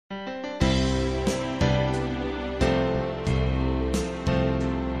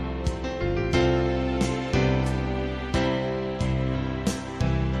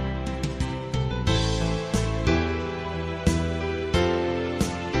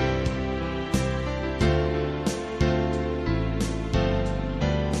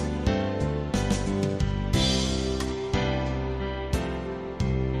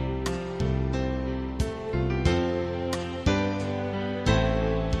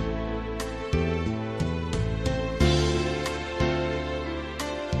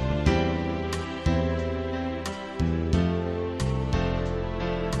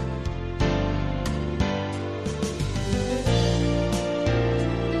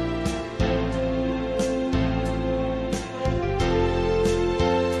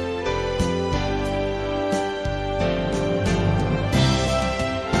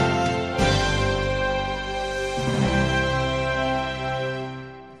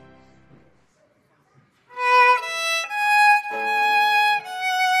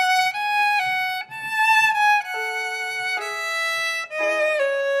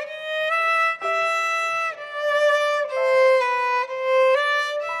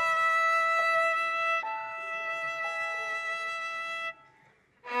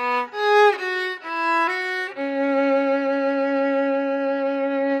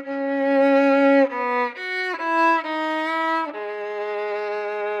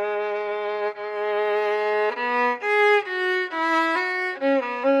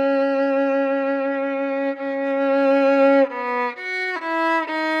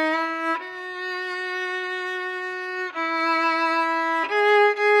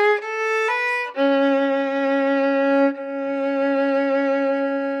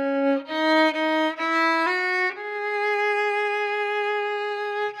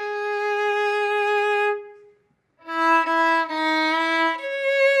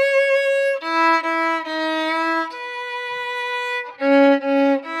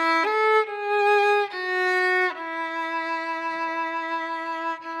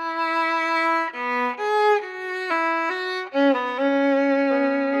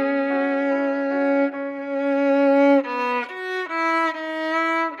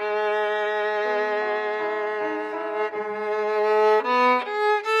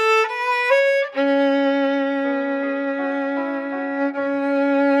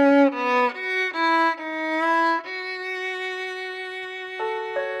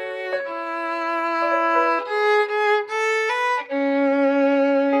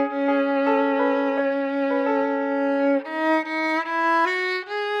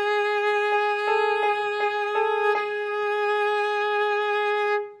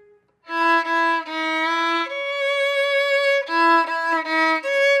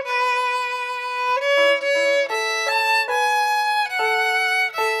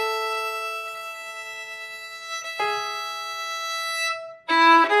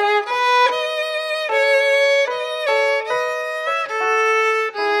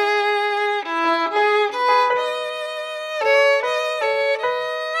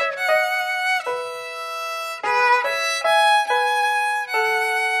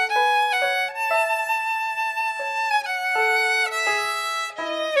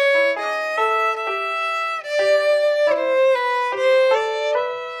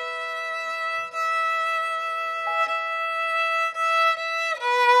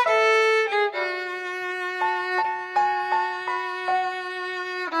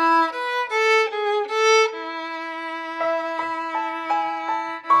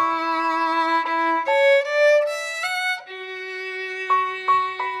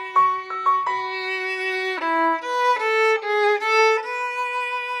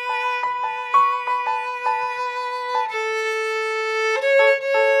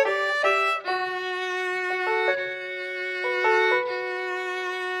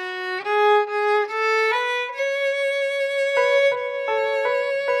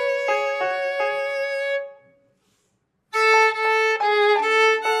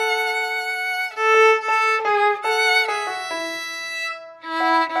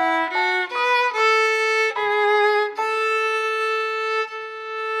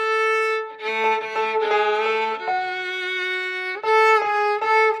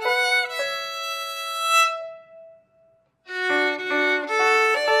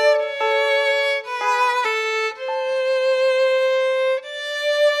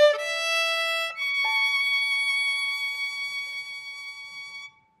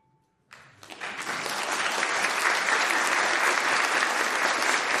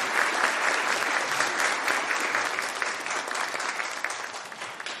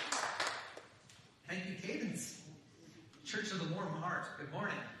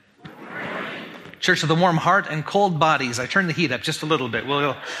Church of the Warm Heart and Cold Bodies. I turned the heat up just a little bit.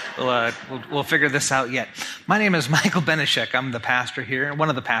 We'll figure this out yet. My name is Michael Benishek. I'm the pastor here, one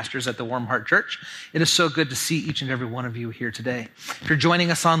of the pastors at the Warm Heart Church. It is so good to see each and every one of you here today. If you're joining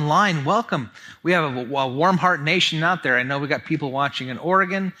us online, welcome. We have a Warm Heart Nation out there. I know we got people watching in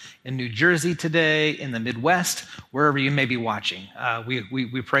Oregon, in New Jersey today, in the Midwest, wherever you may be watching.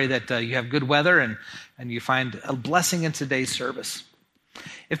 We pray that you have good weather and you find a blessing in today's service.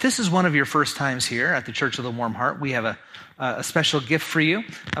 If this is one of your first times here at the Church of the Warm Heart, we have a special gift for you.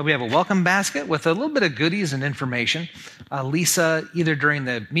 We have a welcome basket with a little bit of goodies and information. Lisa, either during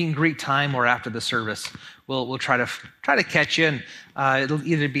the meet and greet time or after the service, we'll try to catch you, and it'll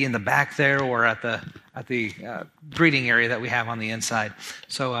either be in the back there or at the greeting area that we have on the inside.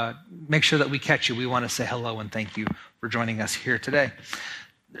 So make sure that we catch you. We want to say hello and thank you for joining us here today.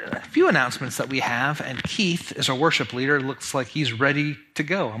 A few announcements that we have, and Keith is our worship leader. It looks like he's ready to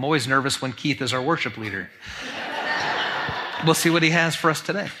go. I'm always nervous when Keith is our worship leader. We'll see what he has for us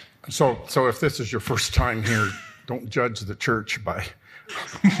today. So if this is your first time here, don't judge the church by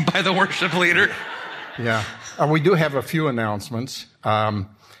by the worship leader. Yeah. We do have a few announcements.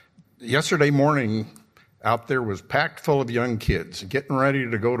 Yesterday morning, out there was packed full of young kids getting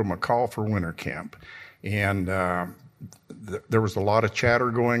ready to go to McCall for winter camp. And there was a lot of chatter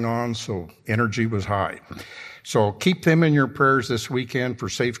going on, so energy was high. So keep them in your prayers this weekend for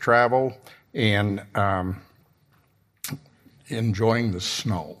safe travel and enjoying the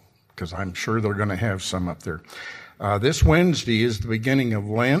snow, because I'm sure they're going to have some up there. This Wednesday is the beginning of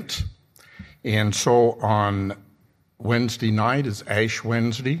Lent, and so on Wednesday night is Ash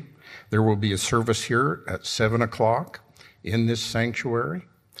Wednesday. There will be a service here at 7 o'clock in this sanctuary.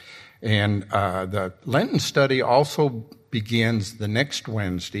 And the Lenten study also begins the next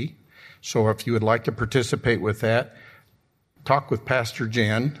Wednesday. So if you would like to participate with that, talk with Pastor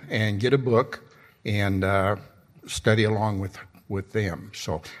Jen and get a book and study along with them.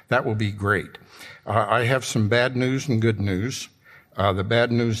 So that will be great. I have some bad news and good news. The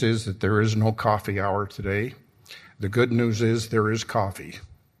bad news is that there is no coffee hour today. The good news is there is coffee.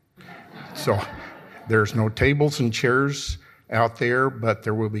 So there's no tables and chairs out there, but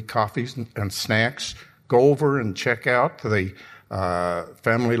there will be coffees and snacks. Go over and check out. The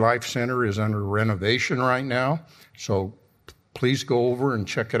Family Life Center is under renovation right now, so please go over and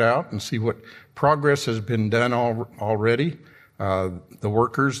check it out and see what progress has been done already. The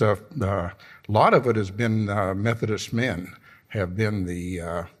workers, a lot of it has been Methodist men have been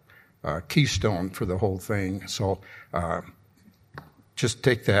the keystone for the whole thing. So just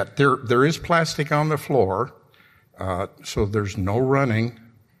take that. There is plastic on the floor. So there's no running.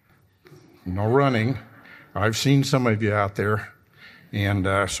 I've seen some of you out there, and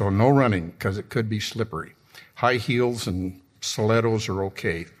so no running because it could be slippery. High heels and stilettos are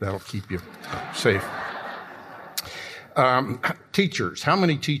okay. That'll keep you safe. Teachers. How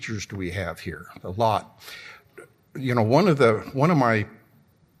many teachers do we have here? A lot. You know, one of my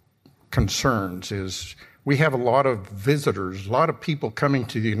concerns is we have a lot of visitors, a lot of people coming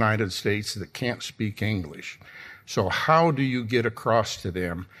to the United States that can't speak English. So how do you get across to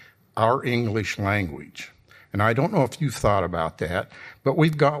them our English language? And I don't know if you've thought about that, but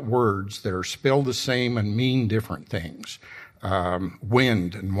we've got words that are spelled the same and mean different things.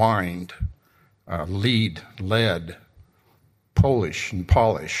 Wind and wind, lead, lead, Polish and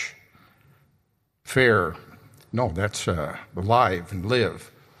polish, fair. No, that's live and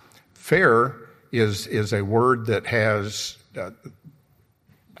live. Fair is a word that has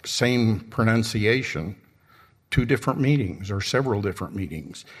same pronunciation, two different meanings or several different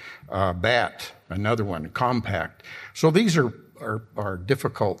meanings. Bat, another one, compact. So these are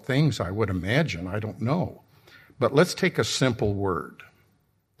difficult things, I would imagine. I don't know. But let's take a simple word.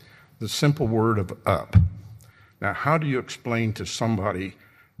 The simple word of up. Now, how do you explain to somebody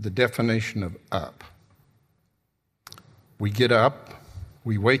the definition of up? We get up.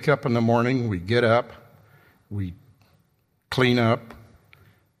 We wake up in the morning. We get up. We clean up.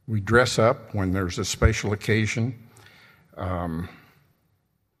 We dress up when there's a special occasion. When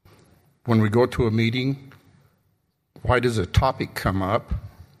we go to a meeting, why does a topic come up?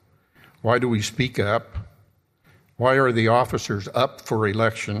 Why do we speak up? Why are the officers up for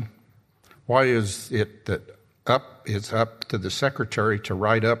election? Why is it that up is up to the secretary to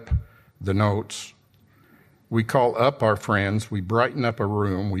write up the notes? We call up our friends, we brighten up a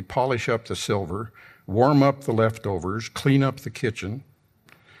room, we polish up the silver, warm up the leftovers, clean up the kitchen.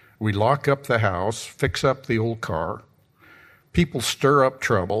 We lock up the house, fix up the old car. People stir up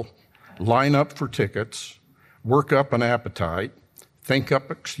trouble, line up for tickets, work up an appetite, think up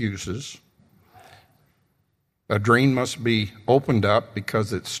excuses. A drain must be opened up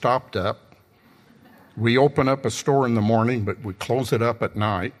because it's stopped up. We open up a store in the morning, but we close it up at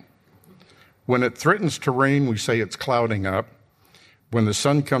night. When it threatens to rain, we say it's clouding up. When the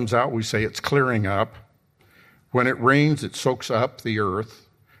sun comes out, we say it's clearing up. When it rains, it soaks up the earth.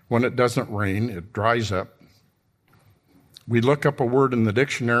 When it doesn't rain, it dries up. We look up a word in the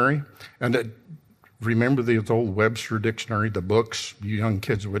dictionary, and remember the old Webster dictionary, the books? You young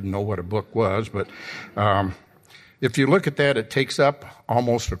kids wouldn't know what a book was, but if you look at that, it takes up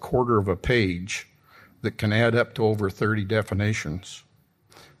almost a quarter of a page that can add up to over 30 definitions.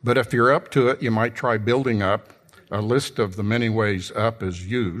 But if you're up to it, you might try building up a list of the many ways up is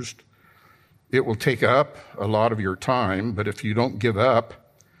used. It will take up a lot of your time, but if you don't give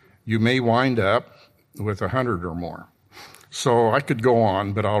up, you may wind up with 100 or more. So I could go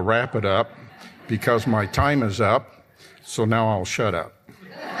on, but I'll wrap it up because my time is up, so now I'll shut up.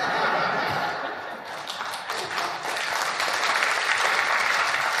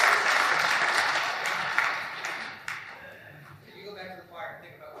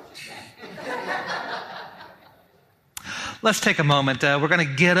 Let's take a moment. We're going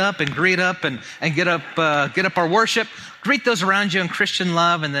to get up and greet up and get up our worship. Greet those around you in Christian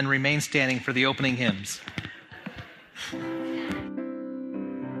love, and then remain standing for the opening hymns.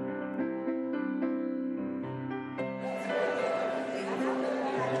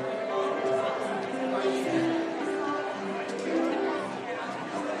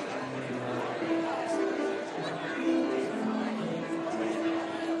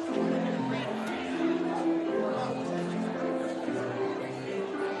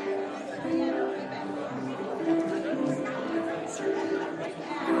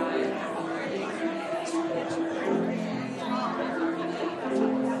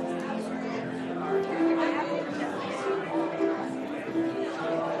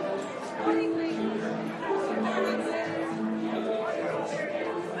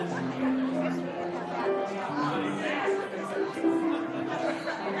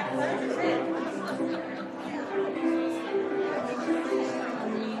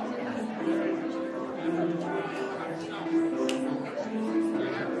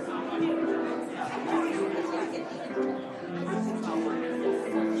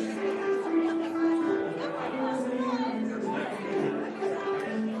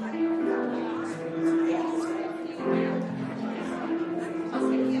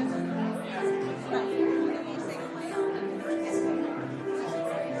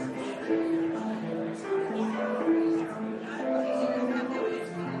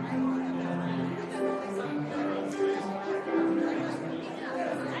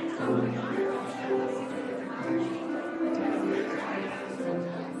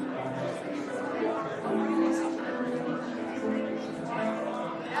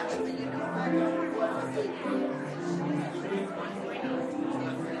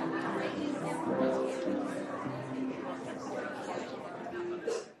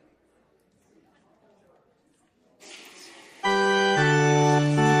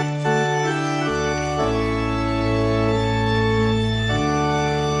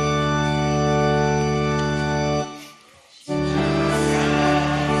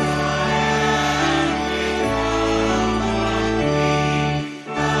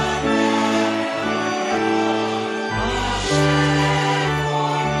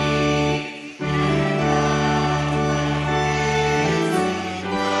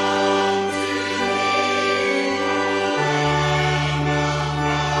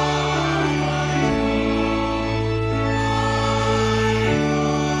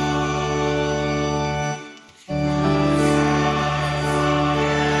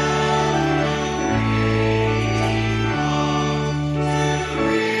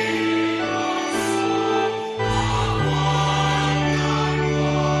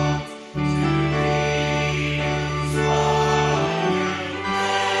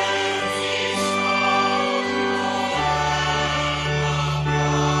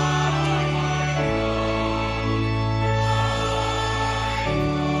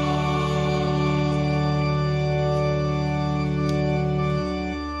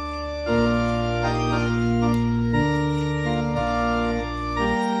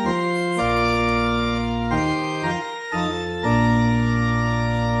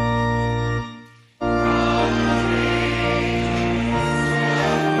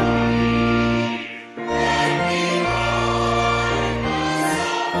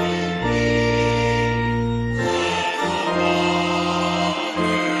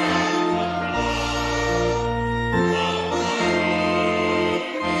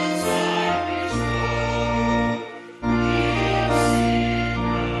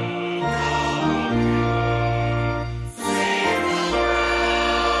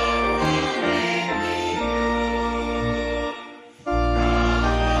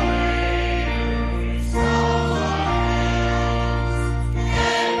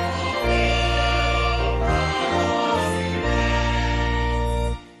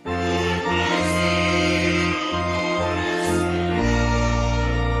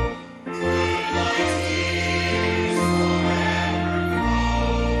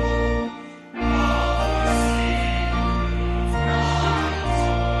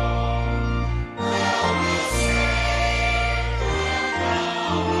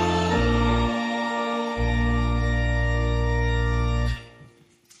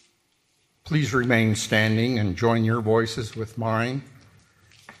 Please remain standing and join your voices with mine.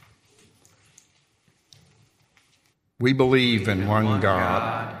 We believe in one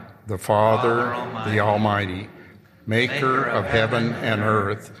God, the Father, the Almighty, maker of heaven and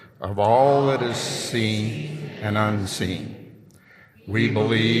earth, of all that is seen and unseen. We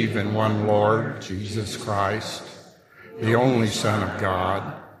believe in one Lord, Jesus Christ, the only Son of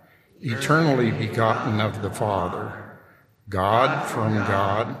God, eternally begotten of the Father, God from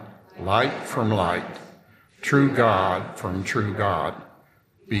God, light from light, true God from true God,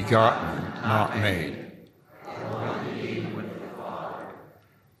 begotten, not made.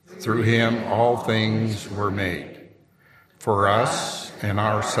 Through him all things were made. For us and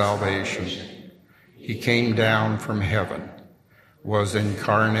our salvation, he came down from heaven, was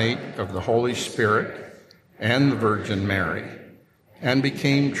incarnate of the Holy Spirit and the Virgin Mary, and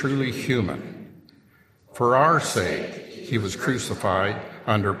became truly human. For our sake, he was crucified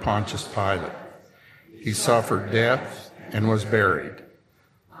under Pontius Pilate. He suffered death and was buried.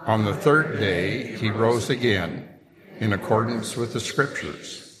 On the third day, he rose again in accordance with the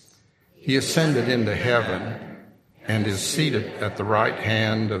Scriptures. He ascended into heaven and is seated at the right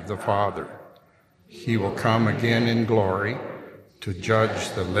hand of the Father. He will come again in glory to judge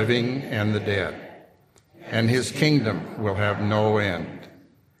the living and the dead, and his kingdom will have no end.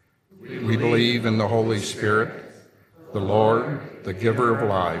 We believe in the Holy Spirit, the Lord, the giver of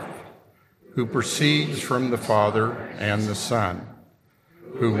life, who proceeds from the Father and the Son,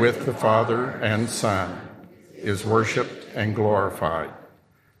 who with the Father and Son is worshipped and glorified,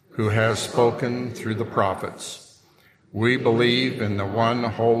 who has spoken through the prophets. We believe in the one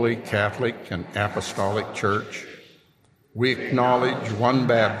holy Catholic and Apostolic Church. We acknowledge one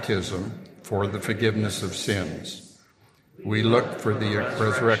baptism for the forgiveness of sins. We look for the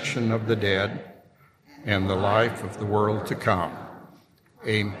resurrection of the dead and the life of the world to come.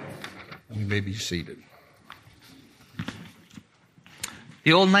 Amen. You may be seated.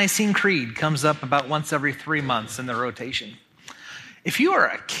 The old Nicene Creed comes up about once every 3 months in the rotation. If you are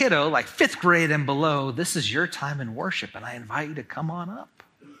a kiddo, like 5th grade and below, this is your time in worship, and I invite you to come on up.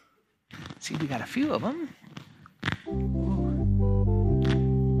 See, we got a few of them.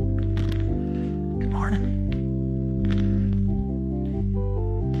 Good morning.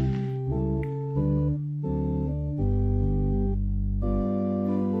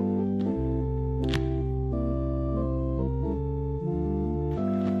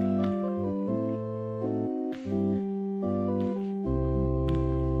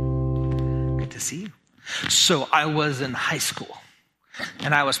 See you. So I was in high school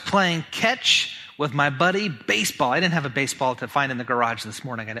and I was playing catch with my buddy baseball. I didn't have a baseball to find in the garage this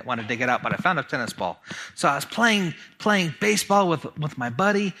morning. I didn't want to dig it out, but I found a tennis ball. So I was playing baseball with my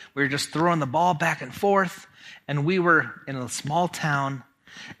buddy. We were just throwing the ball back and forth, and we were in a small town,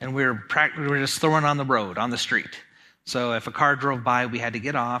 and we were just throwing on the road, on the street. So if a car drove by, we had to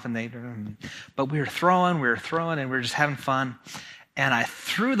get off, but we were throwing, and we were just having fun. And I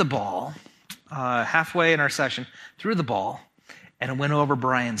threw the ball halfway in our session, threw the ball, and it went over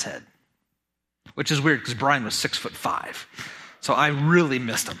Brian's head, which is weird because Brian was 6'5". So I really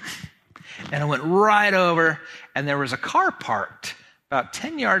missed him. And it went right over, and there was a car parked about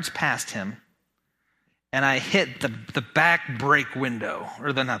 10 yards past him, and I hit the back brake window,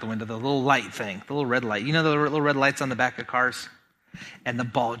 or the little light thing, the little red light. You know the little red lights on the back of cars? And the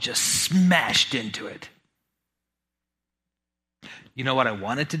ball just smashed into it. You know what I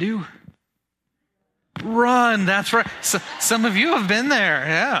wanted to do? Run, that's right. So, some of you have been there,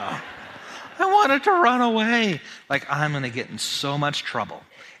 yeah. I wanted to run away. Like, I'm going to get in so much trouble.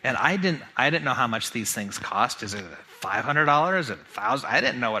 And I didn't know how much these things cost. Is it $500? Is it $1,000? I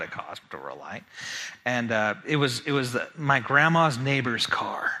didn't know what it cost to relight. And it was my grandma's neighbor's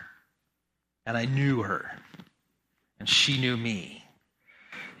car. And I knew her. And she knew me.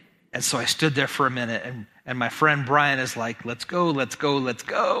 And so I stood there for a minute, and my friend Brian is like, let's go, let's go, let's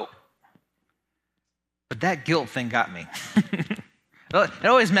go. But that guilt thing got me. It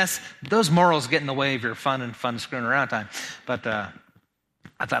always those morals get in the way of your fun screwing around time. But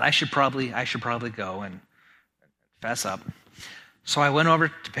I thought I should probably go and fess up. So I went over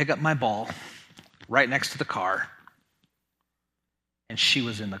to pick up my ball right next to the car, and she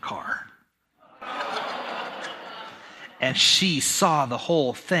was in the car. And she saw the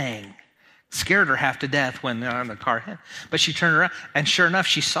whole thing. Scared her half to death when the car hit. But she turned around, and sure enough,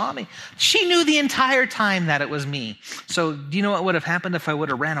 she saw me. She knew the entire time that it was me. So do you know what would have happened if I would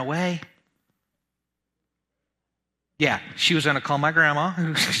have ran away? Yeah, she was going to call my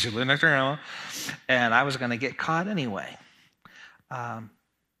grandma. She lived next to grandma. And I was going to get caught anyway. But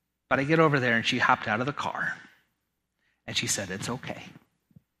I get over there, and she hopped out of the car. And she said, it's okay.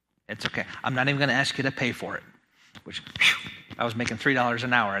 It's okay. I'm not even going to ask you to pay for it, which I was making $3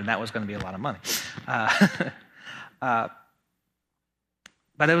 an hour, and that was going to be a lot of money.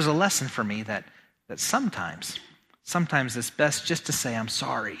 But it was a lesson for me that sometimes it's best just to say I'm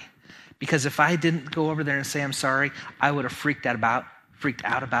sorry. Because if I didn't go over there and say I'm sorry, I would have freaked out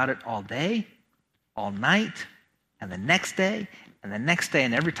about it all day, all night, and the next day, and the next day.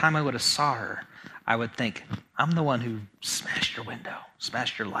 And every time I would have saw her, I would think, I'm the one who smashed your window,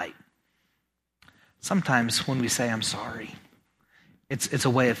 smashed your light. Sometimes when we say I'm sorry, it's a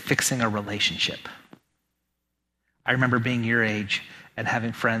way of fixing a relationship. I remember being your age and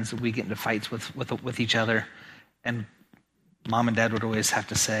having friends, we get into fights with each other, and mom and dad would always have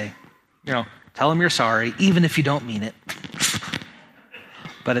to say, tell them you're sorry, even if you don't mean it.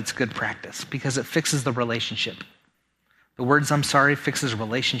 But it's good practice because it fixes the relationship. The words I'm sorry fixes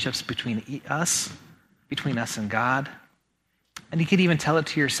relationships between us and God. And you could even tell it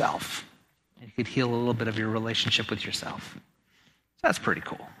to yourself. You could heal a little bit of your relationship with yourself. So that's pretty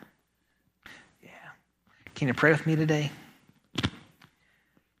cool. Yeah. Can you pray with me today?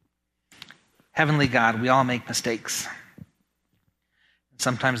 Heavenly God, we all make mistakes.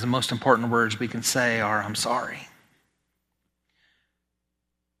 Sometimes the most important words we can say are, I'm sorry.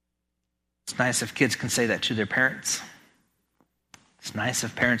 It's nice if kids can say that to their parents. It's nice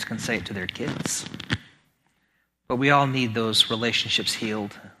if parents can say it to their kids. But we all need those relationships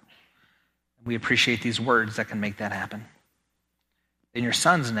healed. We appreciate these words that can make that happen. In your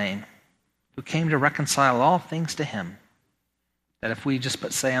Son's name, who came to reconcile all things to him, that if we just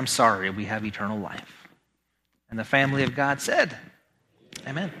but say, I'm sorry, we have eternal life. And the family of God said,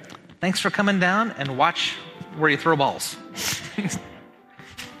 amen. Thanks for coming down, and watch where you throw balls.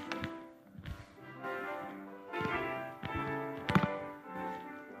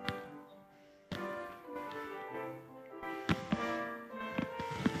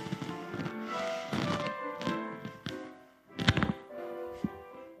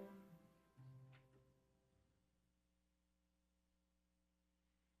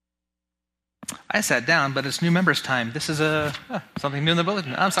 I sat down, but it's new members time. This is something new in the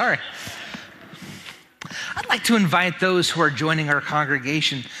bulletin. I'm sorry. I'd like to invite those who are joining our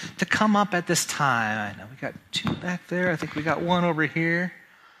congregation to come up at this time. I know we got 2 back there. I think we got 1 over here.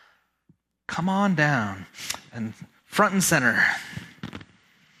 Come on down and front and center.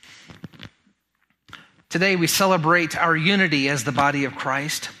 Today we celebrate our unity as the body of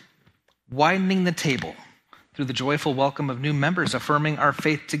Christ, widening the table through the joyful welcome of new members, affirming our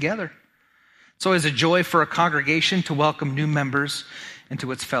faith together. It's always a joy for a congregation to welcome new members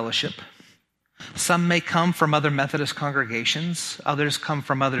into its fellowship. Some may come from other Methodist congregations, others come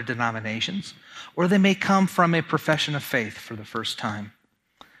from other denominations, or they may come from a profession of faith for the first time.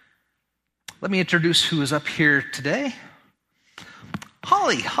 Let me introduce who is up here today.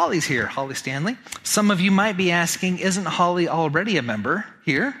 Holly's here, Holly Stanley. Some of you might be asking, isn't Holly already a member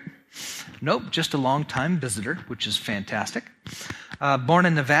here? Nope, just a long-time visitor, which is fantastic. Born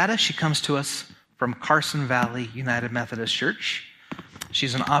in Nevada, she comes to us from Carson Valley United Methodist Church.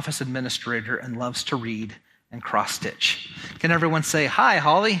 She's an office administrator and loves to read and cross-stitch. Can everyone say, hi,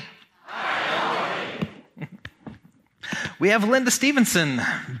 Holly? Hi, Holly. We have Linda Stevenson,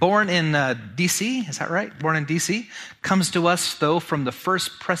 born in D.C., is that right? Born in D.C., comes to us, though, from the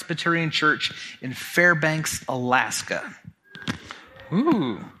First Presbyterian Church in Fairbanks, Alaska.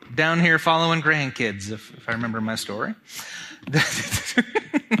 Ooh, down here following grandkids, if I remember my story.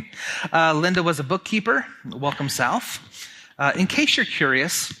 Linda was a bookkeeper. Welcome south. In case you're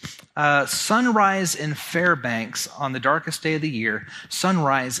curious, sunrise in Fairbanks on the darkest day of the year,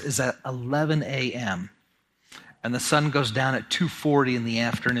 sunrise is at 11 a.m. and the sun goes down at 2:40 in the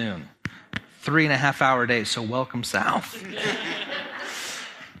afternoon. 3.5-hour day, so welcome south.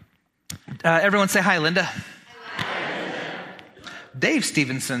 Everyone say hi, Linda. Dave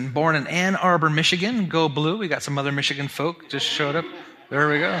Stevenson, born in Ann Arbor, Michigan. Go Blue. We got some other Michigan folk just showed up. There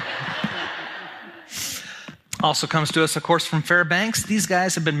we go. Also comes to us, of course, from Fairbanks. These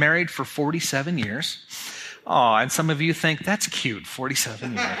guys have been married for 47 years. Oh, and some of you think, that's cute,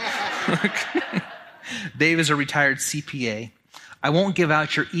 47 years. Dave is a retired CPA. I won't give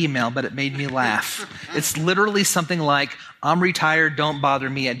out your email, but it made me laugh. It's literally something like, I'm retired, don't bother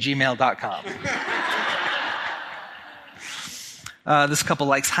me @gmail.com. This couple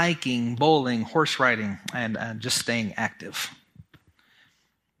likes hiking, bowling, horse riding, and just staying active.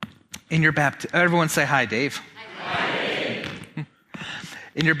 In your everyone say hi, Dave. Hi, Dave.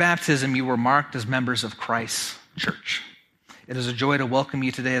 In your baptism, you were marked as members of Christ's church. It is a joy to welcome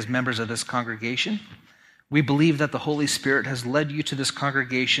you today as members of this congregation. We believe that the Holy Spirit has led you to this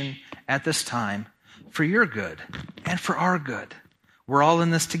congregation at this time for your good and for our good. We're all in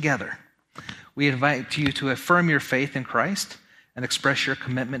this together. We invite you to affirm your faith in Christ and express your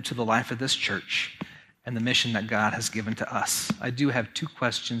commitment to the life of this church and the mission that God has given to us. I do have 2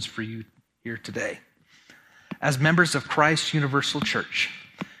 questions for you here today. As members of Christ Universal Church,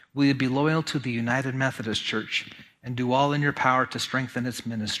 will you be loyal to the United Methodist Church and do all in your power to strengthen its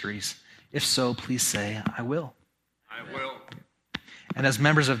ministries? If so, please say, I will. I will. And as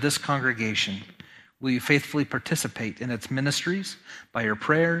members of this congregation, will you faithfully participate in its ministries by your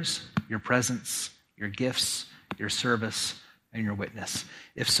prayers, your presence, your gifts, your service, and your witness?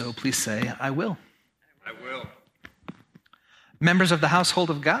 If so, please say, I will. I will. Members of the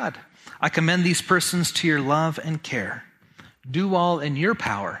household of God, I commend these persons to your love and care. Do all in your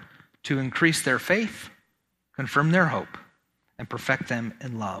power to increase their faith, confirm their hope, and perfect them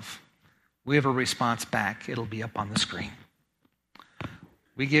in love. We have a response back. It'll be up on the screen.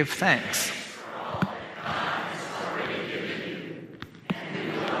 We give thanks.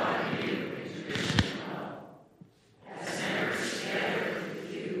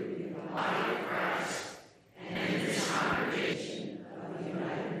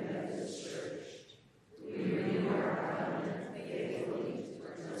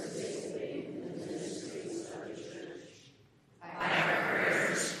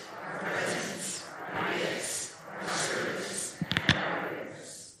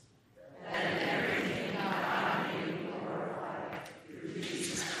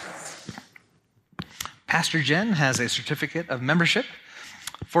 Pastor Jen has a certificate of membership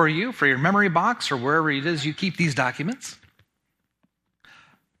for you, for your memory box or wherever it is you keep these documents.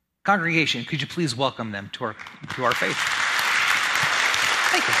 Congregation, could you please welcome them to our faith?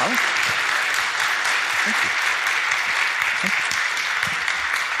 Thank you, Holly. Thank you. Thank you.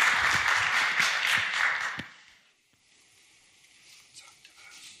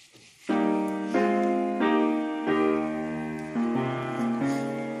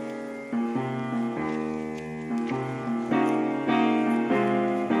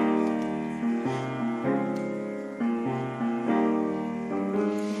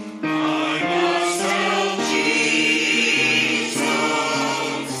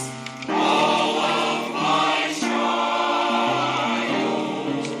 All of my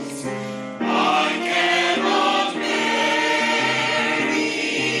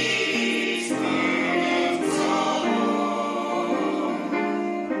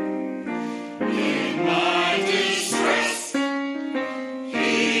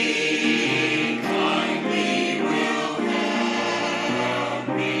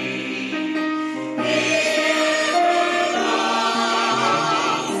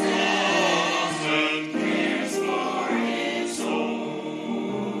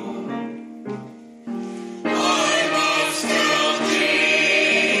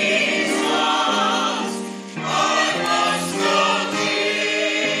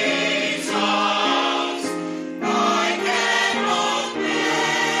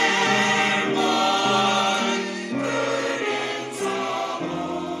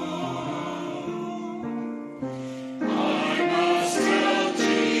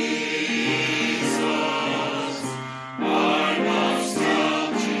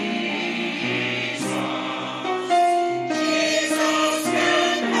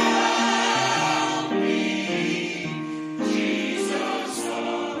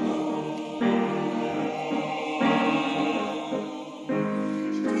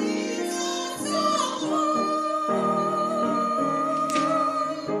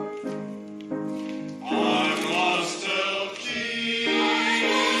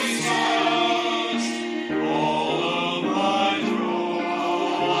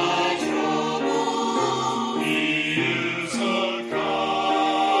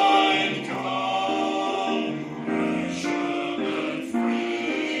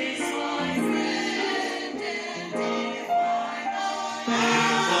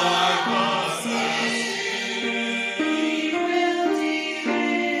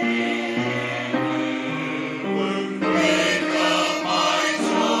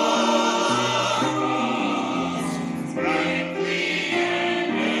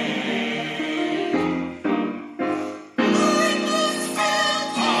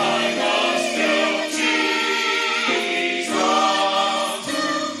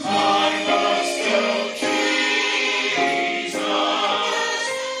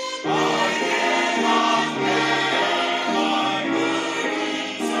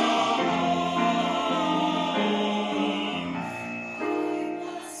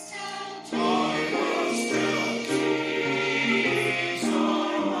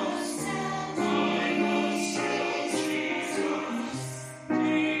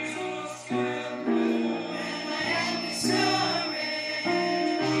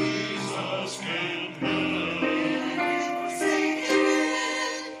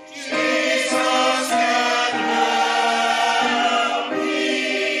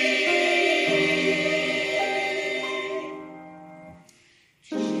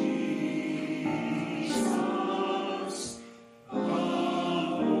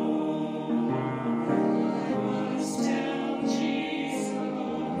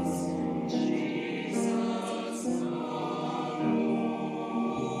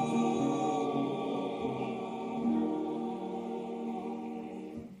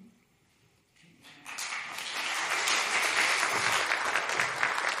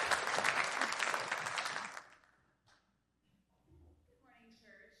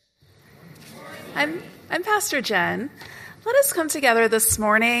I'm Pastor Jen. Let us come together this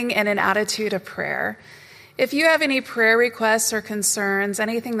morning in an attitude of prayer. If you have any prayer requests or concerns,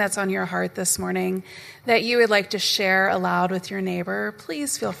 anything that's on your heart this morning that you would like to share aloud with your neighbor,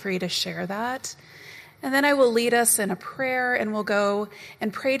 please feel free to share that. And then I will lead us in a prayer, and we'll go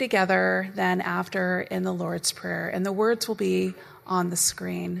and pray together then after in the Lord's Prayer. And the words will be on the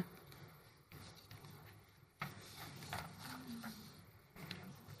screen.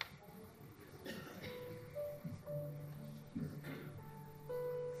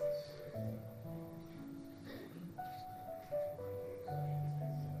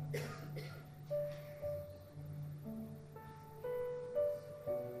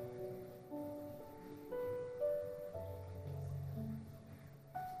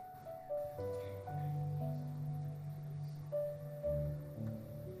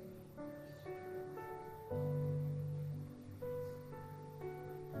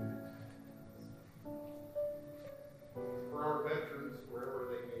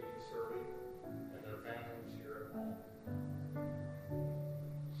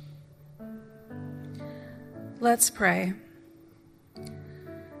 Let's pray.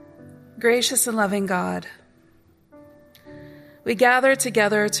 Gracious and loving God, we gather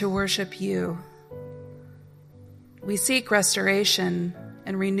together to worship you. We seek restoration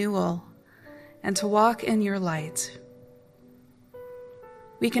and renewal and to walk in your light.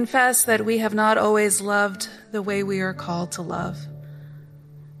 We confess that we have not always loved the way we are called to love,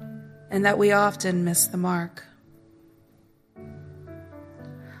 and that we often miss the mark.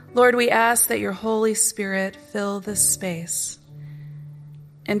 Lord, we ask that your Holy Spirit fill this space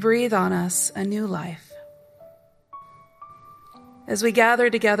and breathe on us a new life. As we gather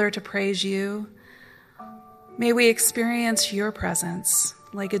together to praise you, may we experience your presence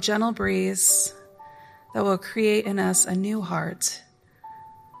like a gentle breeze that will create in us a new heart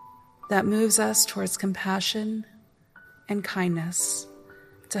that moves us towards compassion and kindness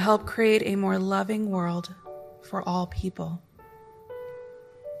to help create a more loving world for all people.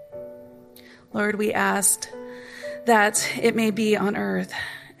 Lord, we ask that it may be on earth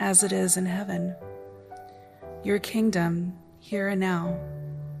as it is in heaven, your kingdom here and now.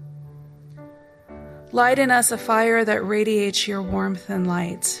 Light in us a fire that radiates your warmth and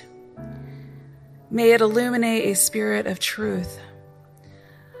light. May it illuminate a spirit of truth.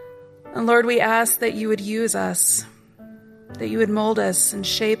 And Lord, we ask that you would use us, that you would mold us and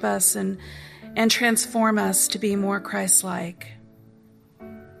shape us and transform us to be more Christ-like.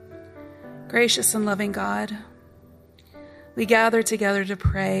 Gracious and loving God, we gather together to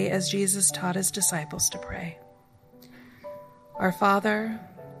pray as Jesus taught his disciples to pray. Our Father,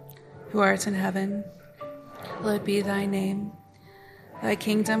 who art in heaven, hallowed be thy name. Thy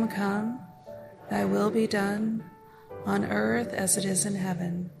kingdom come, thy will be done, on earth as it is in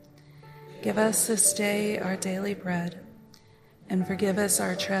heaven. Give us this day our daily bread, and forgive us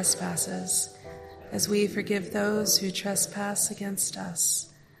our trespasses, as we forgive those who trespass against us.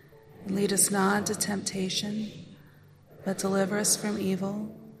 And lead us not into temptation, but deliver us from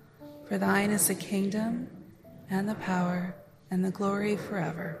evil. For thine is the kingdom, and the power, and the glory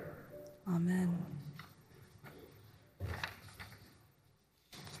forever. Amen.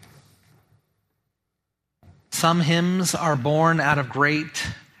 Some hymns are born out of great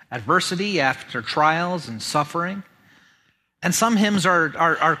adversity, after trials and suffering. And some hymns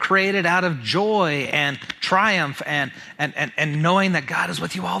are created out of joy and triumph and knowing that God is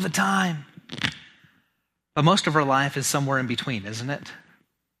with you all the time. But most of our life is somewhere in between, isn't it?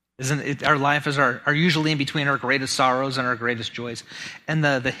 Isn't it? Our life are usually in between our greatest sorrows and our greatest joys. And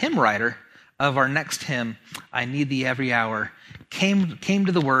the hymn writer of our next hymn, I Need Thee Every Hour, came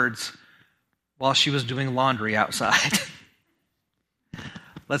to the words while she was doing laundry outside.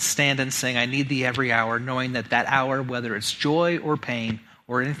 Let's stand and sing, I Need Thee Every Hour, knowing that hour, whether it's joy or pain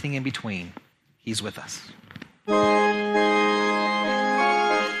or anything in between, he's with us.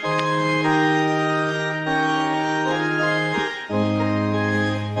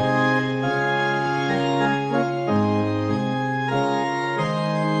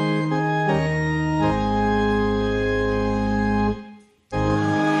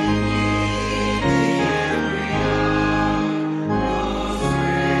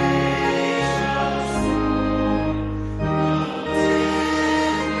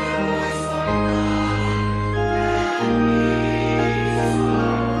 Amen.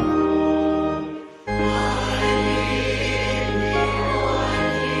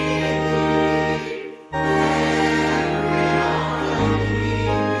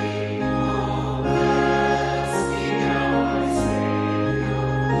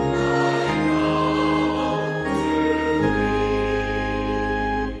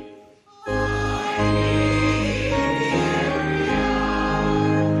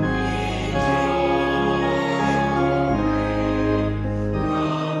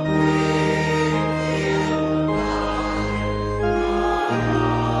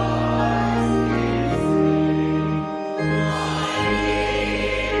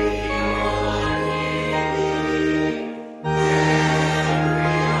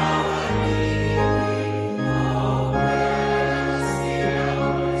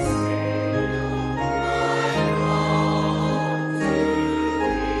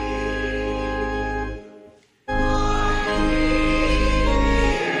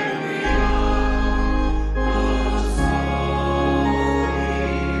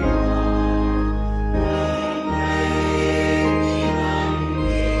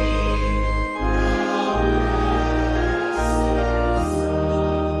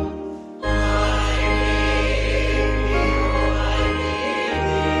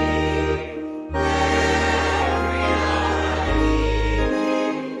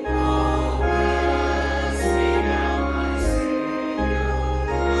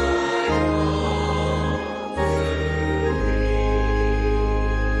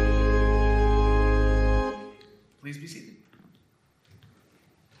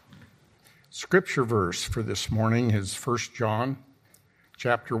 Scripture verse for this morning is 1 John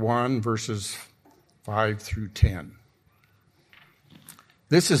chapter 1, verses 5 through 10.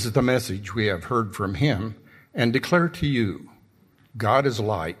 This is the message we have heard from him and declare to you. God is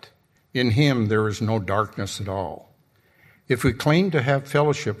light. In him there is no darkness at all. If we claim to have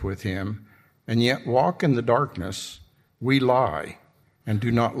fellowship with him and yet walk in the darkness, we lie and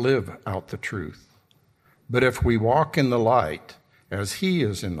do not live out the truth. But if we walk in the light, as he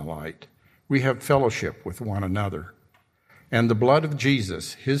is in the light, we have fellowship with one another. And the blood of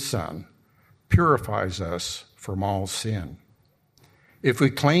Jesus, his Son, purifies us from all sin. If we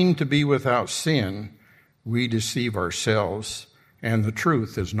claim to be without sin, we deceive ourselves, and the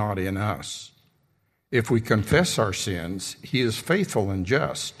truth is not in us. If we confess our sins, he is faithful and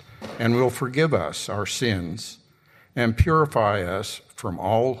just, and will forgive us our sins and purify us from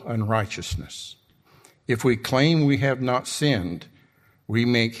all unrighteousness. If we claim we have not sinned, we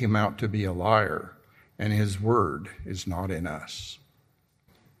make him out to be a liar, and his word is not in us.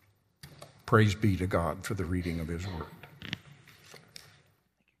 Praise be to God for the reading of his word.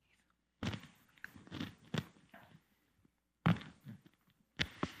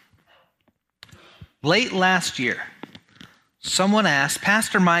 Late last year, someone asked,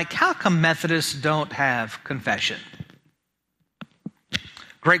 Pastor Mike, how come Methodists don't have confession?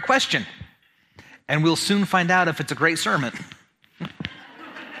 Great question. And we'll soon find out if it's a great sermon.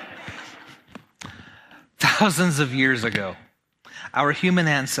 Thousands of years ago, our human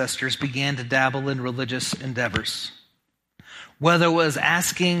ancestors began to dabble in religious endeavors. Whether it was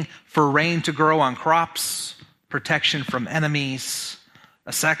asking for rain to grow on crops, protection from enemies,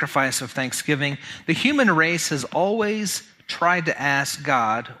 a sacrifice of thanksgiving, the human race has always tried to ask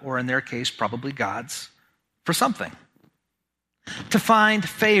God, or in their case, probably gods, for something. To find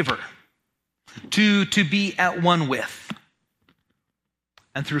favor, to be at one with.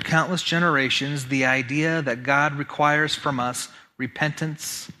 And through countless generations, the idea that God requires from us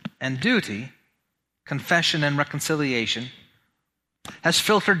repentance and duty, confession and reconciliation, has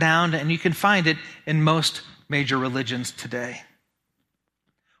filtered down, and you can find it in most major religions today.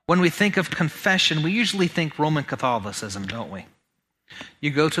 When we think of confession, we usually think Roman Catholicism, don't we?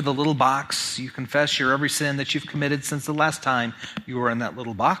 You go to the little box, you confess your every sin that you've committed since the last time you were in that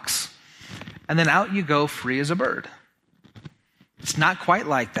little box, and then out you go free as a bird. It's not quite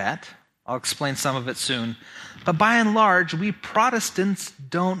like that. I'll explain some of it soon. But by and large, we Protestants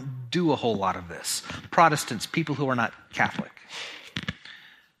don't do a whole lot of this. Protestants, people who are not Catholic.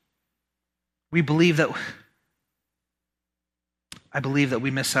 I believe that we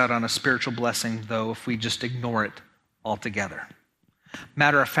miss out on a spiritual blessing, though, if we just ignore it altogether.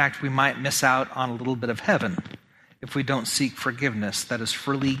 Matter of fact, we might miss out on a little bit of heaven if we don't seek forgiveness that is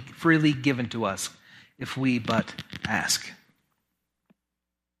freely given to us if we but ask.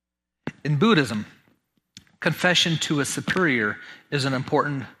 In Buddhism, confession to a superior is an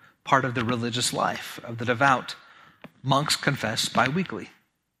important part of the religious life of the devout. Monks confess biweekly.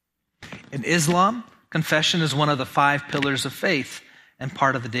 In Islam, confession is one of the 5 pillars of faith and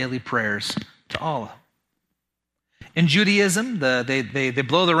part of the daily prayers to Allah. In Judaism, they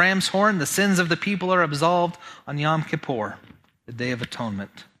blow the ram's horn. The sins of the people are absolved on Yom Kippur, the Day of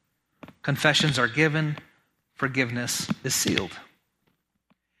Atonement. Confessions are given. Forgiveness is sealed.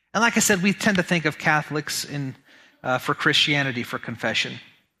 And like I said, we tend to think of Catholics for Christianity for confession.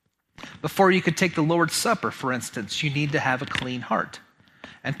 Before you could take the Lord's Supper, for instance, you need to have a clean heart.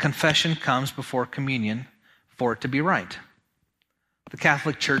 And confession comes before communion for it to be right. The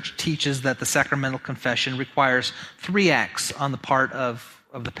Catholic Church teaches that the sacramental confession requires 3 acts on the part of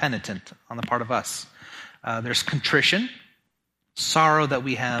the penitent, on the part of us. There's contrition, sorrow that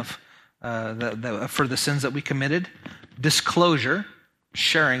we have for the sins that we committed, disclosure,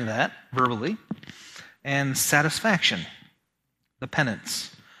 sharing that verbally, and satisfaction, the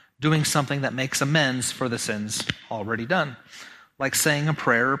penance, doing something that makes amends for the sins already done, like saying a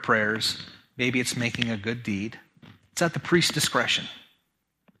prayer or prayers. Maybe it's making a good deed. It's at the priest's discretion.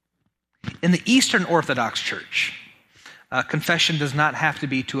 In the Eastern Orthodox Church, confession does not have to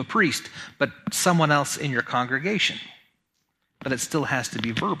be to a priest, but someone else in your congregation. But it still has to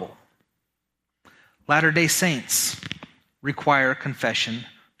be verbal. Latter-day Saints require confession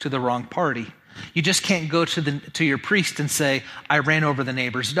to the wrong party. You just can't go to your priest and say, I ran over the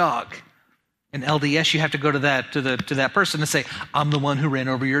neighbor's dog. In LDS, you have to go to that person and say, I'm the one who ran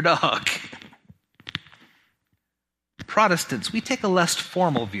over your dog. Protestants, we take a less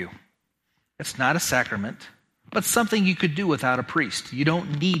formal view. It's not a sacrament, but something you could do without a priest. You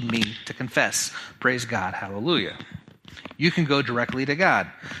don't need me to confess. Praise God, hallelujah. You can go directly to God.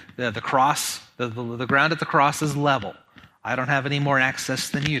 The cross, the ground at the cross is level. I don't have any more access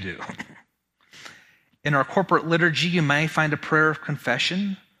than you do. In our corporate liturgy, you may find a prayer of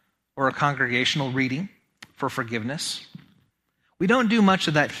confession or a congregational reading for forgiveness. We don't do much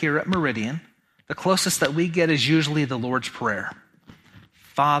of that here at Meridian. The closest that we get is usually the Lord's Prayer.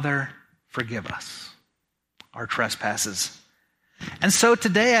 Father, forgive us our trespasses. And so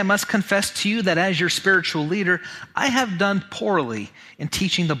today I must confess to you that as your spiritual leader, I have done poorly in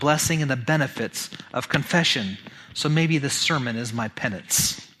teaching the blessing and the benefits of confession. So maybe this sermon is my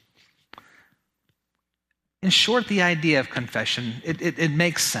penance. In short, the idea of confession, it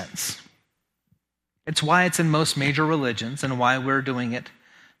makes sense. It's why it's in most major religions and why we're doing it.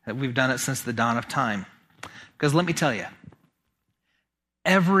 That we've done it since the dawn of time. Because let me tell you,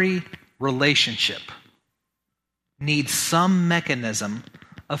 every relationship needs some mechanism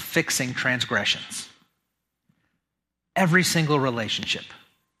of fixing transgressions. Every single relationship.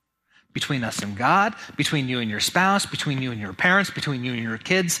 Between us and God, between you and your spouse, between you and your parents, between you and your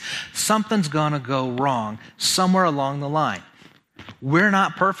kids, something's gonna go wrong somewhere along the line. We're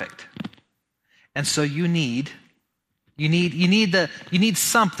not perfect. And so you need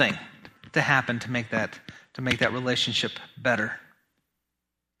something to happen to make that relationship better.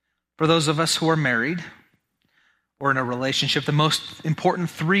 For those of us who are married or in a relationship, the most important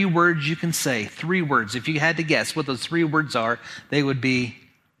 3 words you can say, 3 words, if you had to guess what those 3 words are, they would be,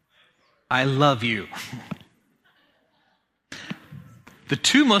 I love you. The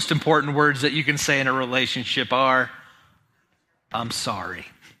 2 most important words that you can say in a relationship are, I'm sorry.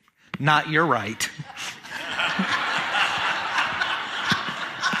 Not you're right.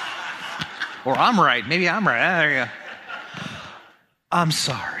 Or I'm right. Maybe I'm right. There you go. I'm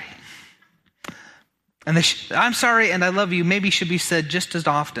sorry. And I'm sorry and I love you maybe should be said just as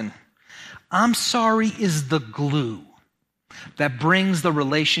often. I'm sorry is the glue that brings the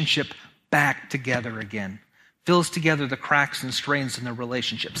relationship back together again. Fills together the cracks and strains in the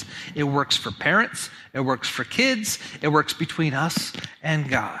relationships. It works for parents. It works for kids. It works between us and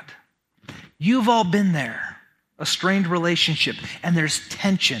God. You've all been there. A strained relationship, and there's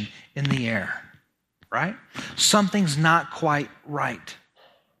tension in the air, right? Something's not quite right.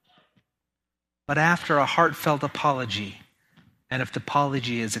 But after a heartfelt apology, and if the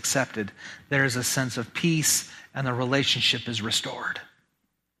apology is accepted, there is a sense of peace and the relationship is restored.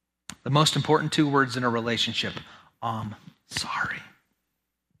 The most important 2 words in a relationship, I'm sorry.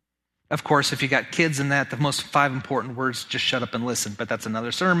 Of course, if you got kids in that, the most 5 important words, just shut up and listen. But that's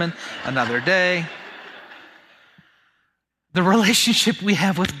another sermon, another day. The relationship we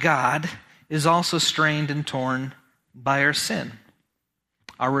have with God is also strained and torn by our sin,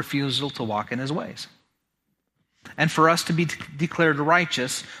 our refusal to walk in his ways. And for us to be declared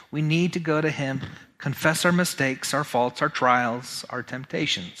righteous, we need to go to him, confess our mistakes, our faults, our trials, our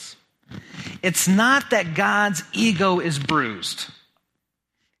temptations. It's not that God's ego is bruised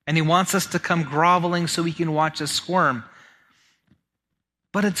and he wants us to come groveling so he can watch us squirm.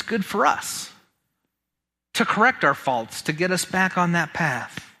 But it's good for us to correct our faults, to get us back on that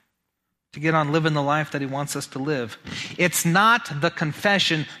path, to get on living the life that he wants us to live. It's not the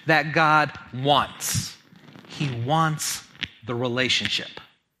confession that God wants. He wants the relationship.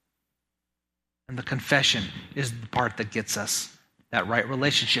 And the confession is the part that gets us that right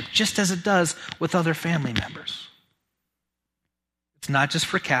relationship, just as it does with other family members. It's not just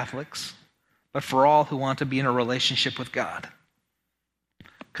for Catholics, but for all who want to be in a relationship with God.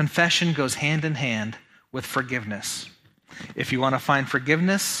 Confession goes hand in hand with forgiveness. If you want to find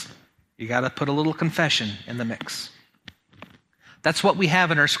forgiveness, you got to put a little confession in the mix. That's what we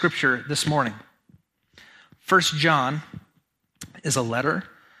have in our scripture this morning. 1 John is a letter,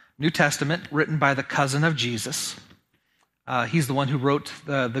 New Testament, written by the cousin of Jesus. He's the one who wrote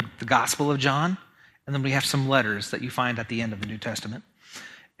the Gospel of John. And then we have some letters that you find at the end of the New Testament.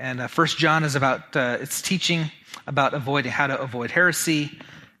 And 1 John is about, it's teaching about how to avoid heresy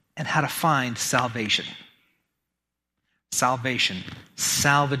and how to find salvation. Salvation,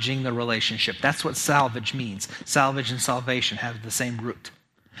 salvaging the relationship. That's what salvage means. Salvage and salvation have the same root.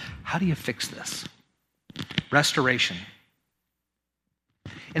 How do you fix this? Restoration.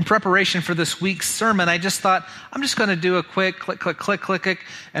 In preparation for this week's sermon, I just thought, I'm just going to do a quick click,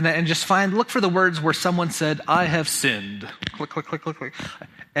 and just look for the words where someone said, I have sinned. Click.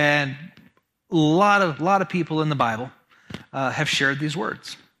 And a lot of people in the Bible have shared these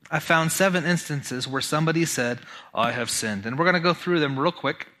words. I found 7 instances where somebody said, I have sinned. And we're going to go through them real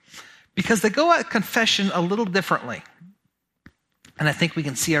quick because they go at confession a little differently. And I think we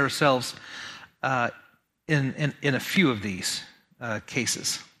can see ourselves in a few of these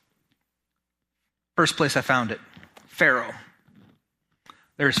cases. First place I found it, Pharaoh.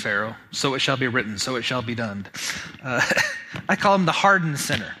 There's Pharaoh. So it shall be written, so it shall be done. I call him the hardened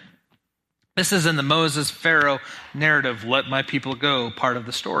sinner. This is in the Moses-Pharaoh narrative, let my people go, part of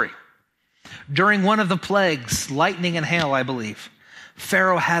the story. During one of the plagues, lightning and hail, I believe,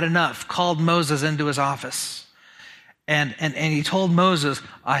 Pharaoh had enough, called Moses into his office. And he told Moses,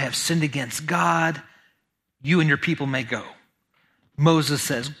 I have sinned against God. You and your people may go. Moses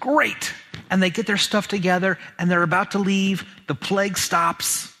says, great. And they get their stuff together and they're about to leave. The plague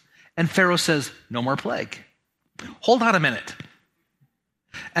stops. And Pharaoh says, no more plague. Hold on a minute.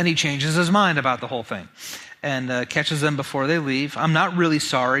 And he changes his mind about the whole thing and catches them before they leave. I'm not really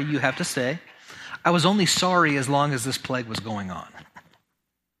sorry, you have to stay. I was only sorry as long as this plague was going on.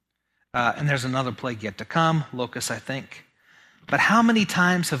 And there's another plague yet to come, locusts, I think. But how many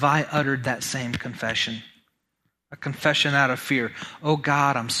times have I uttered that same confession? A confession out of fear. Oh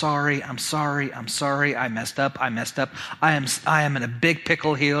God, I'm sorry, I'm sorry, I'm sorry. I messed up, I messed up. I am in a big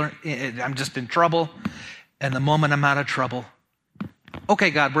pickle here. I'm just in trouble. And the moment I'm out of trouble, okay,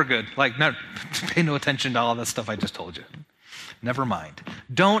 God, we're good. Like, no, pay no attention to all that stuff I just told you. Never mind.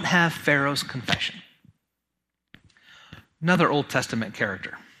 Don't have Pharaoh's confession. Another Old Testament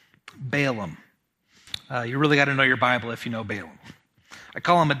character, Balaam. You really got to know your Bible if you know Balaam. I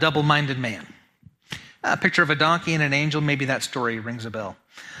call him a double-minded man. A picture of a donkey and an angel, maybe that story rings a bell.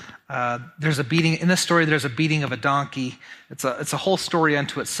 There's a beating, in this story, there's a beating of a donkey. It's a whole story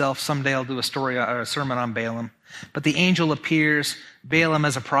unto itself. Someday I'll do a sermon on Balaam. But the angel appears. Balaam,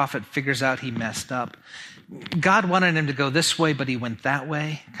 as a prophet, figures out he messed up. God wanted him to go this way, but he went that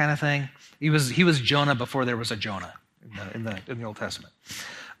way, kind of thing. He was Jonah before there was a Jonah in the Old Testament.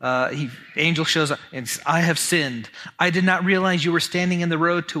 Angel shows up and says, I have sinned. I did not realize you were standing in the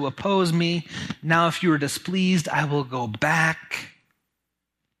road to oppose me. Now, if you are displeased, I will go back.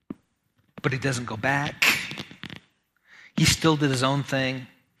 But he doesn't go back. He still did his own thing.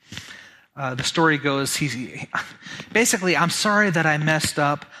 The story goes, basically, I'm sorry that I messed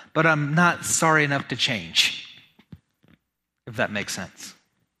up, but I'm not sorry enough to change, if that makes sense.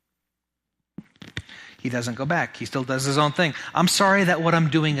 He doesn't go back. He still does his own thing. I'm sorry that what I'm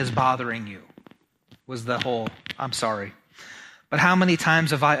doing is bothering you, was the whole, I'm sorry. But how many times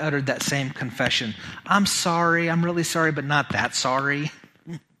have I uttered that same confession? I'm sorry, I'm really sorry, but not that sorry.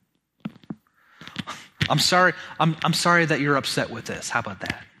 I'm sorry that you're upset with this. How about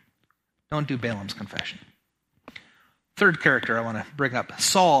that? Don't do Balaam's confession. Third character I want to bring up,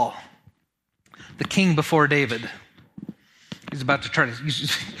 Saul, the king before David. He's about to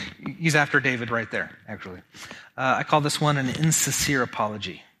he's after David right there, actually. I call this one an insincere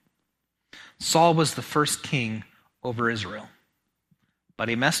apology. Saul was the first king over Israel. But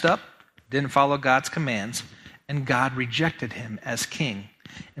he messed up, didn't follow God's commands, and God rejected him as king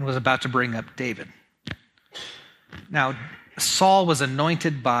and was about to bring up David. Now, Saul was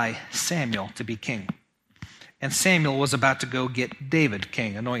anointed by Samuel to be king. And Samuel was about to go get David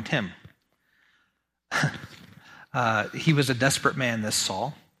king, anoint him. He was a desperate man, this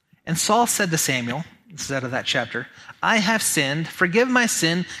Saul. And Saul said to Samuel, this is out of that chapter, I have sinned, forgive my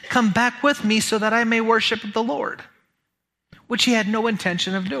sin, come back with me so that I may worship the Lord, which he had no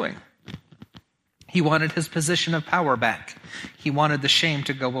intention of doing. He wanted his position of power back. He wanted the shame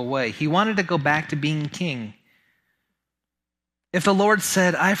to go away. He wanted to go back to being king. If the Lord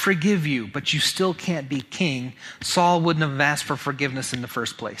said, I forgive you, but you still can't be king, Saul wouldn't have asked for forgiveness in the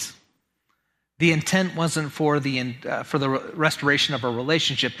first place. The intent wasn't for the restoration of a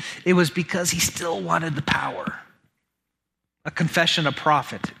relationship. It was because he still wanted the power. A confession of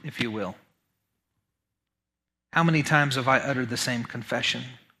prophet, if you will. How many times have I uttered the same confession?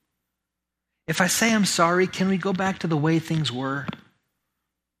 If I say I'm sorry, can we go back to the way things were?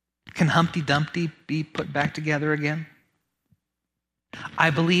 Can Humpty Dumpty be put back together again? I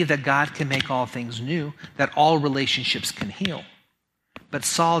believe that God can make all things new, that all relationships can heal. But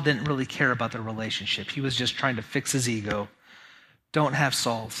Saul didn't really care about the relationship. He was just trying to fix his ego. Don't have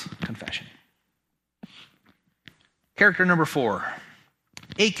Saul's confession. Character number 4,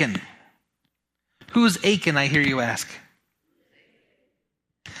 Achan. Who's Achan, I hear you ask?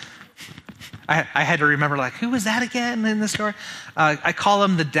 I had to remember, who is that again in the story? I call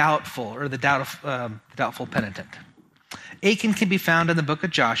him the doubtful, or the doubtful penitent. Achan can be found in the book of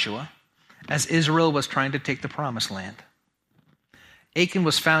Joshua as Israel was trying to take the promised land. Achan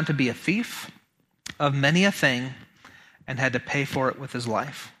was found to be a thief of many a thing and had to pay for it with his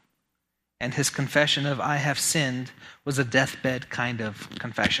life. And his confession of, I have sinned, was a deathbed kind of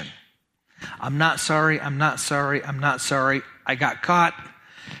confession. I'm not sorry, I'm not sorry, I'm not sorry. I got caught,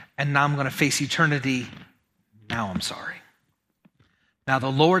 and now I'm going to face eternity. Now I'm sorry. Now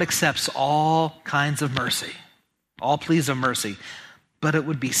the Lord accepts all kinds of mercy, all pleas of mercy, but it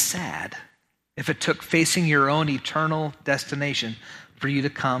would be sad if it took facing your own eternal destination for you to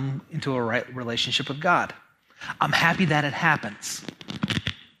come into a right relationship with God. I'm happy that it happens,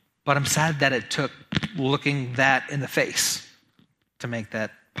 but I'm sad that it took looking that in the face to make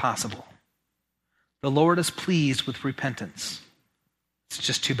that possible. The Lord is pleased with repentance. It's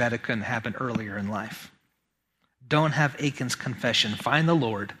just too bad it couldn't happen earlier in life. Don't have Achan's confession. Find the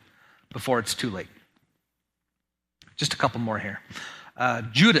Lord before it's too late. Just a couple more here.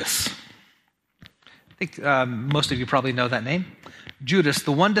 Judas. I think most of you probably know that name. Judas,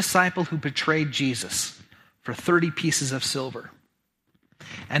 the one disciple who betrayed Jesus for 30 pieces of silver.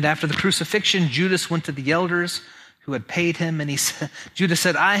 And after the crucifixion, Judas went to the elders who had paid him, and Judas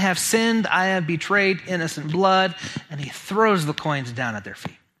said, I have sinned, I have betrayed innocent blood, and he throws the coins down at their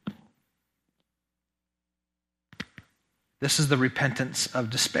feet. This is the repentance of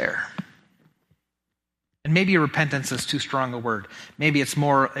despair. And maybe repentance is too strong a word. Maybe it's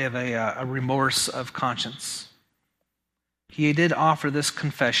more of a remorse of conscience. He did offer this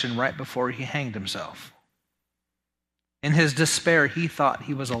confession right before he hanged himself. In his despair, he thought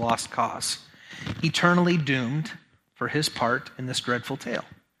he was a lost cause, eternally doomed for his part in this dreadful tale.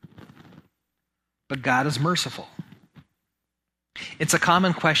 But God is merciful. It's a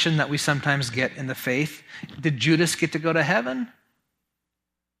common question that we sometimes get in the faith. Did Judas get to go to heaven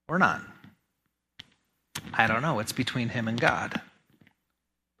or not? I don't know. It's between him and God.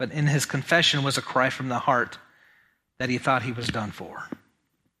 But in his confession was a cry from the heart that he thought he was done for.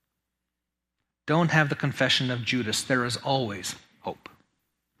 Don't have the confession of Judas. There is always hope.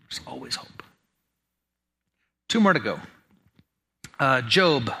 There's always hope. 2 more to go.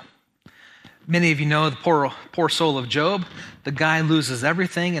 Job. Many of you know the poor soul of Job. The guy loses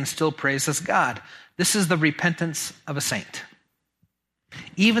everything and still praises God. This is the repentance of a saint.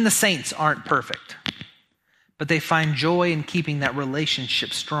 Even the saints aren't perfect, but they find joy in keeping that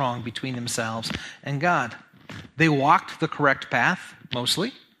relationship strong between themselves and God. They walked the correct path,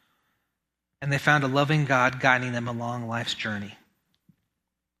 mostly, and they found a loving God guiding them along life's journey.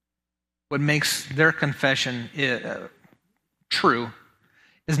 What makes their confession true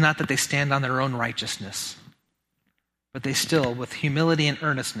is not that they stand on their own righteousness, but they still, with humility and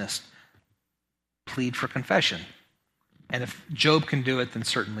earnestness, plead for confession. And if Job can do it, then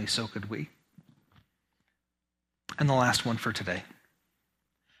certainly so could we. And the last one for today.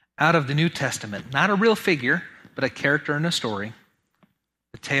 Out of the New Testament, not a real figure, but a character in a story,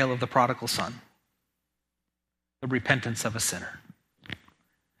 the tale of the prodigal son, the repentance of a sinner.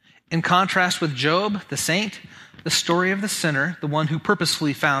 In contrast with Job, the saint, the story of the sinner, the one who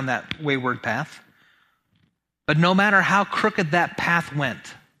purposefully found that wayward path. But no matter how crooked that path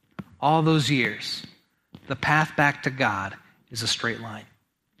went, all those years, the path back to God is a straight line.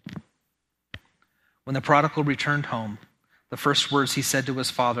 When the prodigal returned home, the first words he said to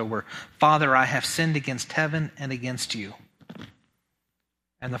his father were, "Father, I have sinned against heaven and against you."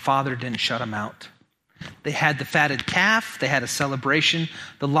 And the father didn't shut him out. They had the fatted calf. They had a celebration.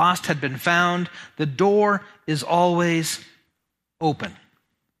 The lost had been found. The door is always open.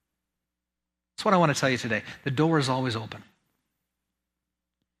 That's what I want to tell you today. The door is always open.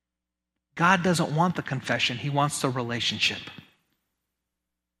 God doesn't want the confession. He wants the relationship.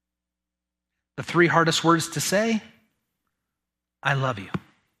 The 3 hardest words to say, I love you.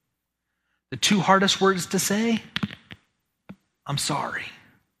 The 2 hardest words to say, I'm sorry.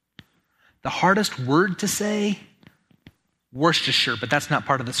 The hardest word to say, Worcestershire, but that's not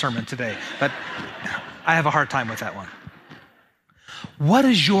part of the sermon today. But I have a hard time with that one. What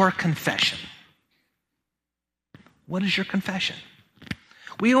is your confession? What is your confession?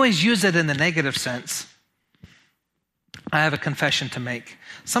 We always use it in the negative sense. I have a confession to make.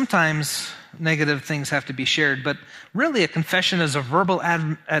 Sometimes negative things have to be shared, but really a confession is a verbal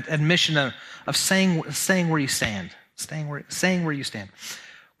admission of saying where you stand. Saying where you stand.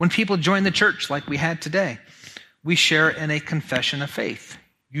 When people join the church like we had today, we share in a confession of faith,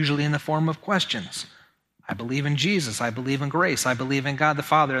 usually in the form of questions. I believe in Jesus. I believe in grace. I believe in God the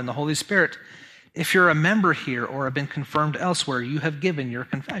Father and the Holy Spirit. If you're a member here or have been confirmed elsewhere, you have given your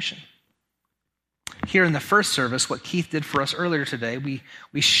confession. Here in the first service, what Keith did for us earlier today,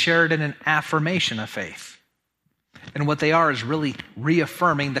 we shared in an affirmation of faith. And what they are is really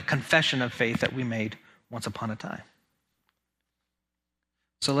reaffirming the confession of faith that we made once upon a time.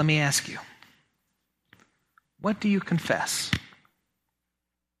 So let me ask you, what do you confess?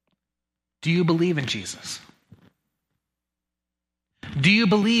 Do you believe in Jesus? Do you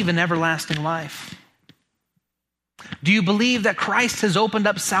believe in everlasting life? Do you believe that Christ has opened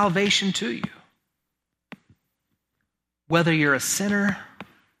up salvation to you? Whether you're a sinner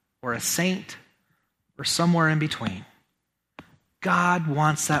or a saint or somewhere in between, God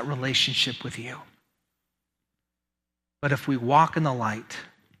wants that relationship with you. But if we walk in the light,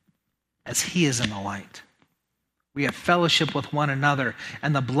 as he is in the light, we have fellowship with one another,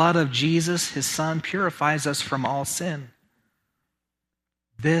 and the blood of Jesus, his Son, purifies us from all sin.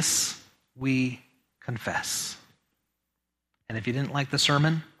 This we confess. And if you didn't like the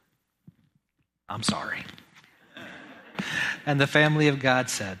sermon, I'm sorry. And the family of God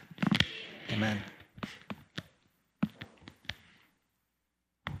said, Amen.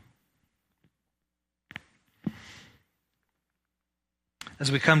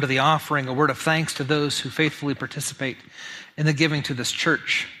 As we come to the offering, a word of thanks to those who faithfully participate in the giving to this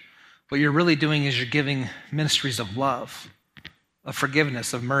church. What you're really doing is you're giving ministries of love, of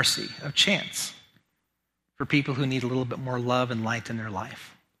forgiveness, of mercy, of chance for people who need a little bit more love and light in their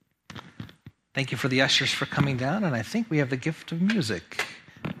life. Thank you for the ushers for coming down, and I think we have the gift of music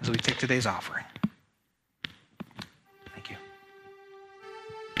as we take today's offering. Thank you.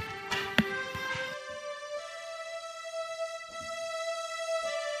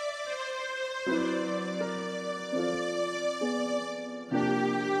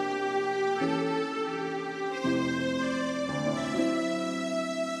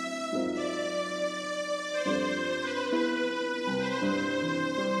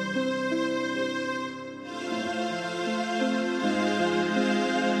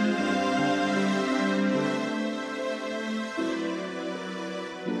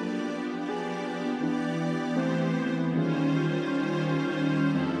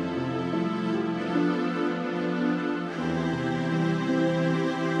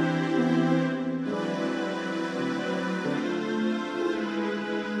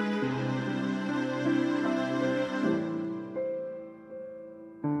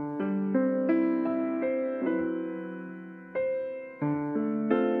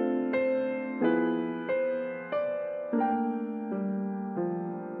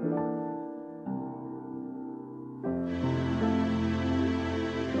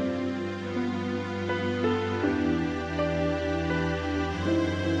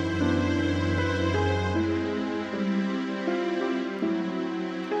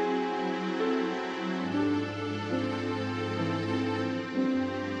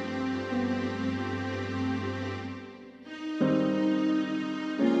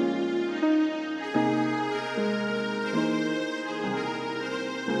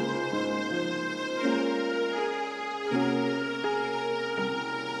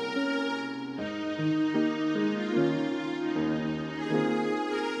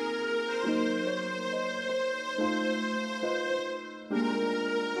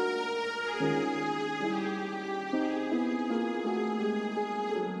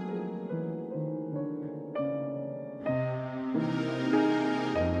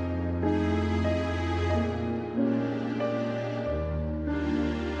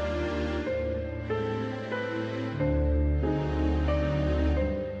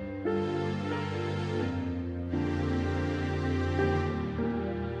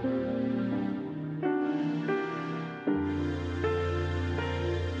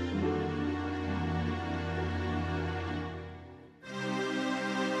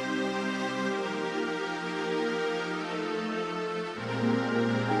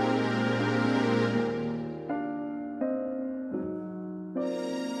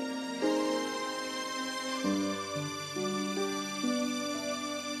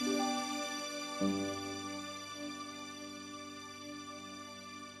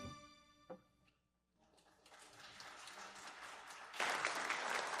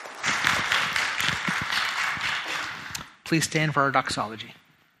 Please stand for our doxology.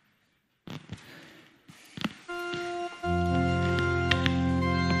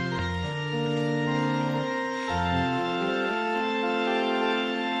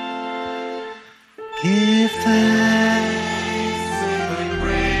 Give thanks with a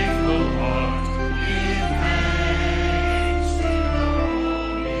grateful heart. Give thanks to the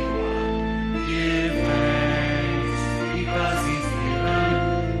Holy One. Give thanks because He's given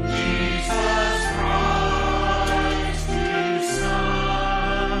Jesus Christ, His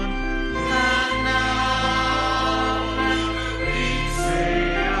Son. And now let the weak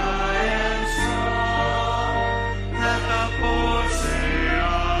say, I am strong. Let the poor say, I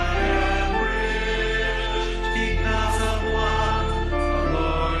am rich, because of what the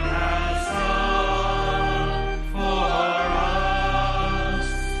Lord has done for us.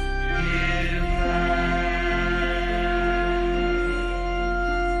 Give thanks.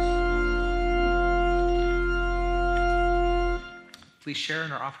 Please share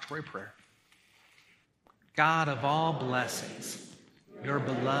in our offertory prayer. God of all blessings, your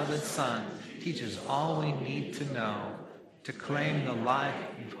beloved Son teaches all we need to know to claim the life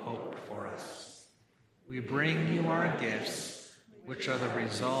you've hoped for us. we bring you our gifts, which are the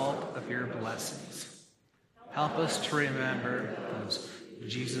result of your blessings. Help us to remember those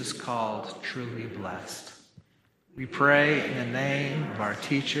Jesus called truly blessed. We pray in the name of our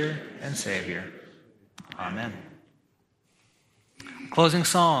teacher and Savior. Amen. Closing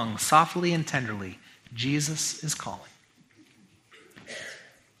song, softly and tenderly, Jesus is calling.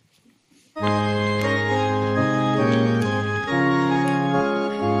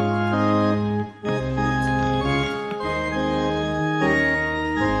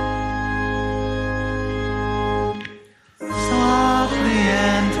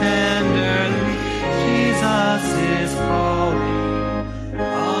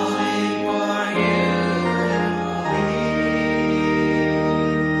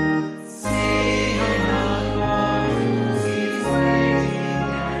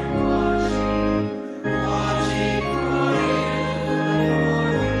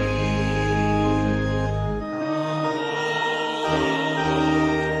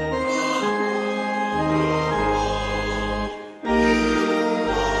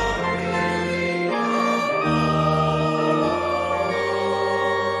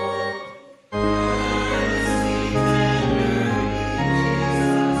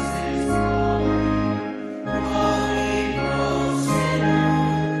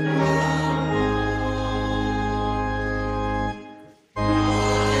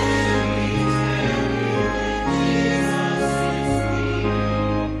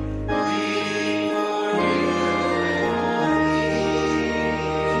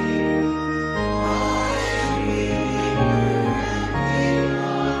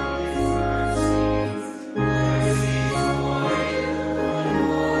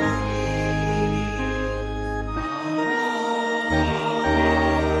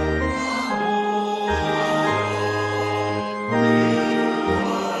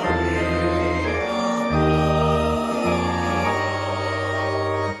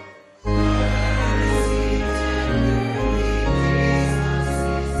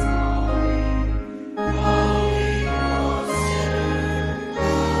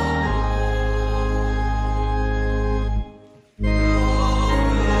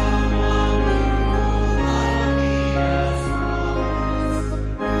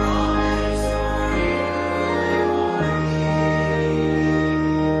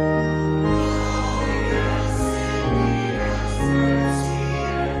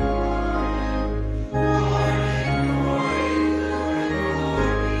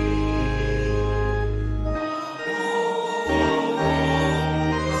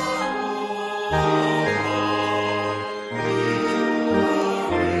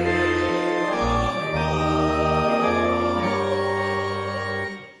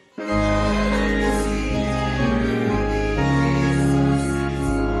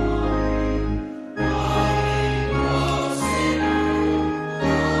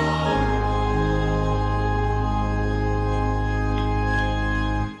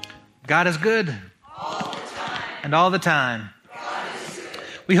 God is good. All the time. And all the time. God is good.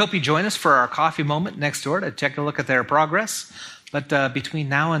 We hope you join us for our coffee moment next door to take a look at their progress. But between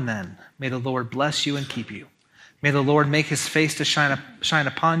now and then, may the Lord bless you and keep you. May the Lord make his face to shine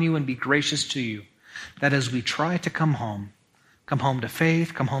upon you and be gracious to you. That as we try to come home to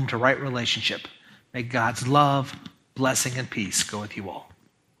faith, come home to right relationship, may God's love, blessing, and peace go with you all.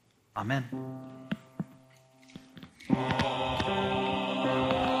 Amen.